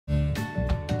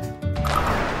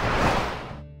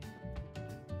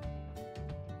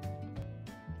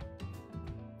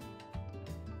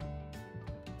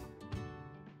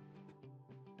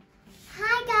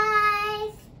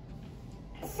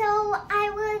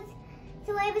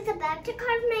was about to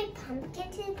carve my pumpkin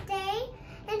today,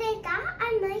 and I thought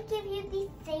I might give you the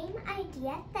same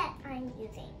idea that I'm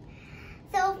using.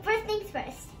 So first things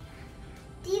first,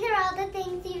 these are all the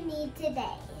things you need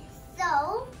today.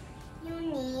 So you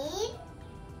need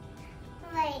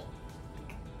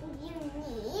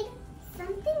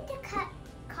something to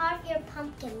carve your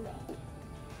pumpkin with.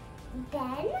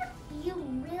 Then you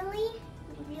really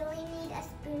need a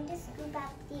spoon to scoop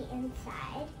out the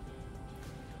inside.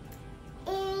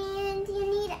 And you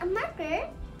need a marker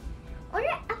or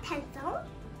a pencil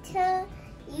to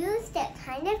use to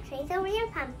kind of trace over your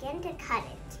pumpkin to cut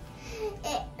it.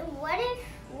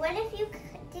 What if you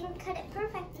didn't cut it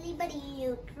perfectly, but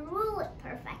you drew it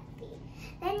perfectly?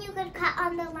 Then you could cut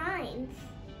on the lines.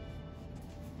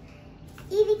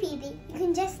 Easy peasy, you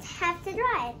can just have to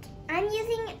draw it. I'm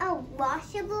using a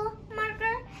washable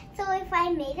marker, so if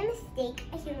I made a mistake,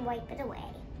 I can wipe it away.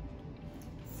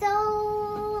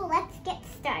 So let's get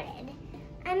started.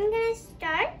 I'm gonna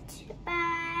start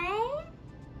by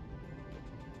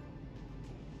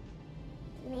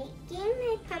making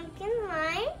my pumpkin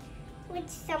line, which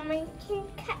someone can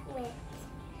cut with.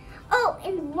 Oh,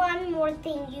 and one more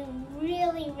thing you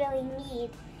really need.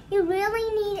 You really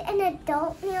need an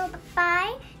adult milk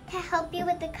buy to help you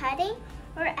with the cutting,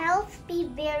 or else be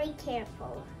very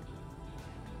careful.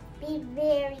 Be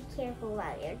very careful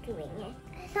while you're doing it.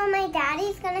 So my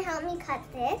daddy's gonna help me cut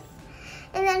this,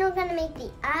 and then we're gonna make the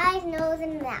eyes, nose,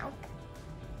 and mouth.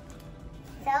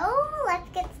 So let's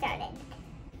get started.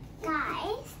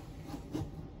 Guys,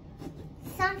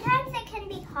 sometimes it can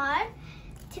be hard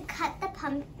to cut the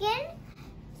pumpkin,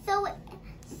 so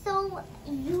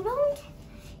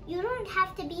you don't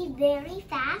have to be very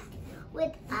fast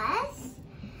with us.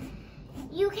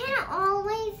 You can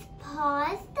always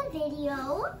pause the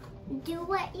video, do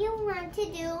what you want to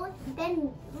do,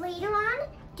 then later on,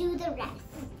 do the rest.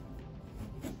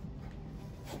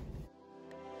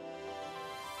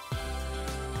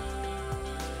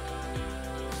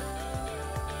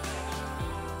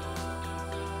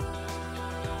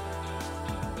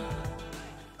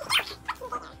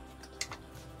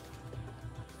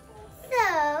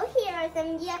 So here are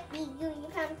some yucky, gooey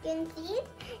pumpkin seeds.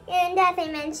 And as I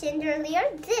mentioned earlier,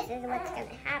 this is what's going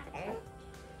to happen.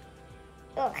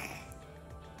 Ugh.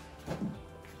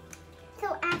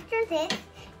 So after this,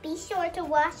 be sure to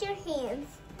wash your hands.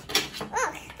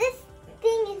 Ugh, this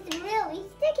thing is really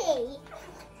sticky.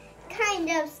 Kind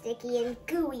of sticky and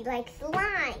gooey like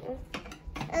slime.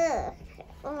 Ugh.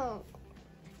 Ugh.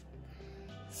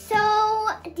 So,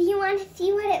 do you want to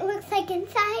see what it looks like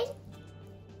inside?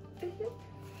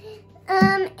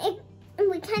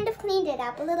 We kind of cleaned it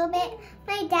up a little bit.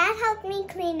 My dad helped me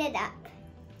clean it up.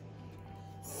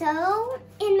 So,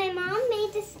 and my mom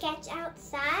made the sketch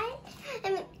outside.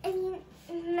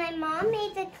 My mom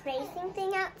made the tracing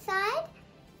thing outside,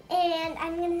 and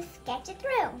I'm gonna sketch it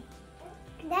through.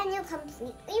 Then you'll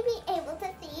completely be able to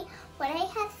see what I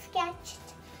have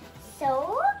sketched.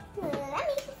 So, let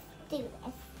me just do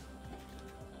this.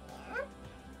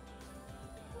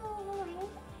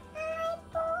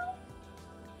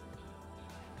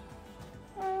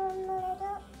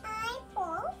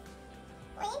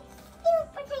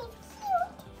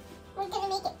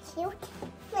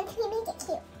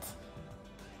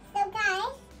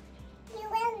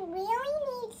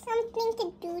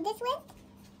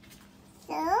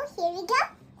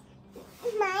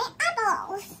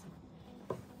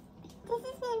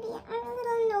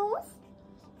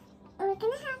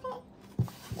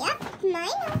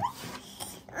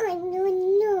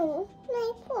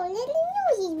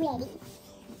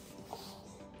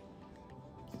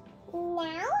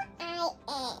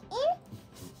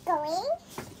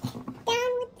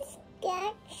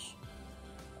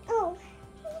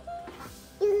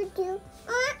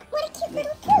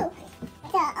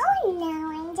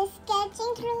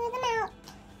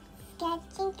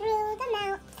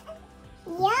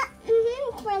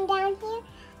 From down here,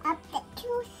 up the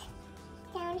tooth,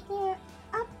 down here,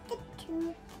 up the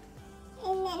tooth,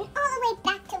 and then all the way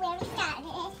back to where we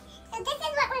started. So this is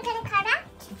what we're going to cut out.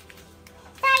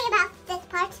 Sorry about this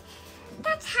part.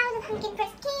 That's how the pumpkin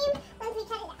first came once we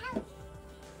cut it out.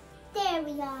 There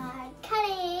we are,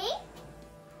 cutting.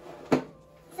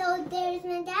 So there's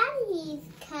my dad. He's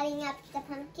cutting up the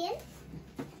pumpkin.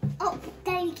 Oh,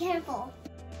 gotta be careful.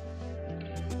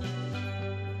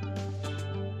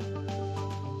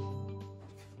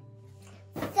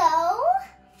 So,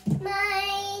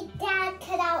 my dad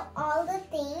cut out all the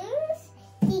things.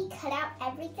 He cut out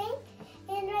everything.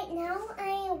 And right now,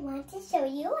 I want to show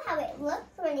you how it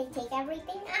looks when I take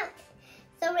everything out.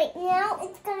 So right now,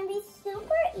 it's going to be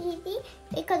super easy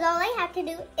because all I have to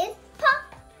do is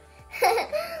pop.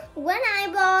 one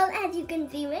eyeball, as you can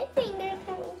see my finger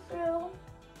coming through.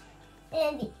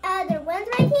 And the other one's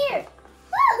right here.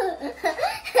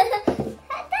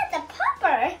 That's a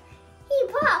popper. He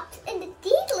popped, and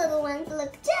these little ones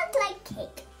look just like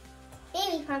cake.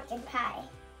 Baby pumpkin pie.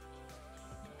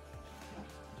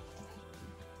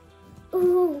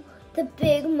 Ooh, the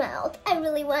big mouth. I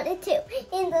really wanted to.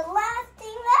 And the last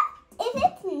thing left is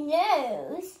its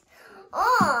nose.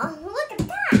 Oh, look at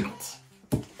that.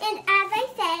 And as I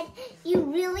said, you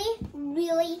really,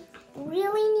 really,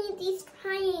 really need these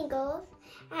triangles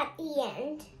at the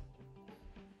end.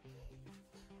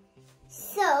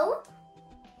 So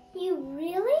you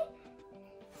really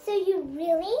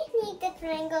need the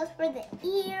triangles for the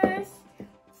ears.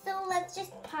 So let's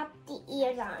just pop the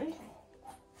ears on.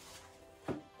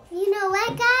 You know what,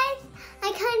 guys?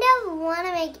 I kind of want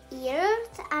to make ears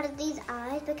out of these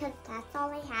eyes because that's all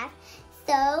I have.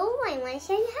 So I want to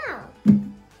show you how.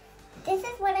 This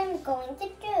is what I'm going to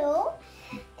do.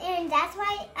 And that's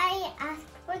why I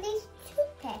asked for these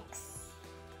toothpicks.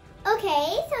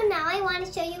 Okay, so now I want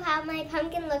to show you how my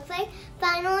pumpkin looks like.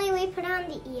 Finally, we put on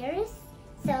the ears.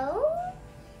 So,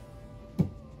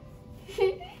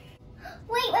 wait.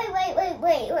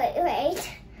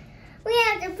 We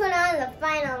have to put on the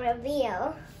final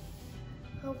reveal.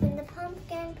 Open the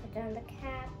pumpkin, put on the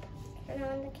cap, turn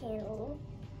on the candle,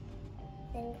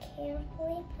 then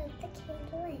carefully put the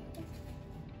candle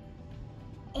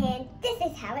in. And this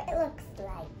is how it looks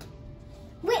like.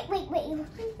 Wait.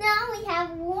 Now we have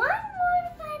one more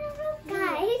final reveal.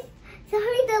 Guys,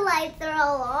 sorry the lights are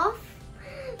all off,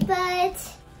 but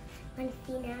want to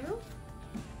see now?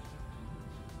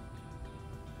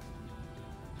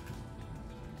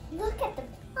 Look at the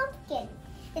pumpkin.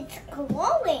 It's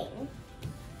glowing.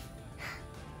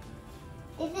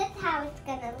 This is how it's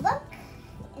gonna look,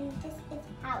 and this is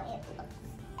how it looks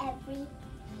every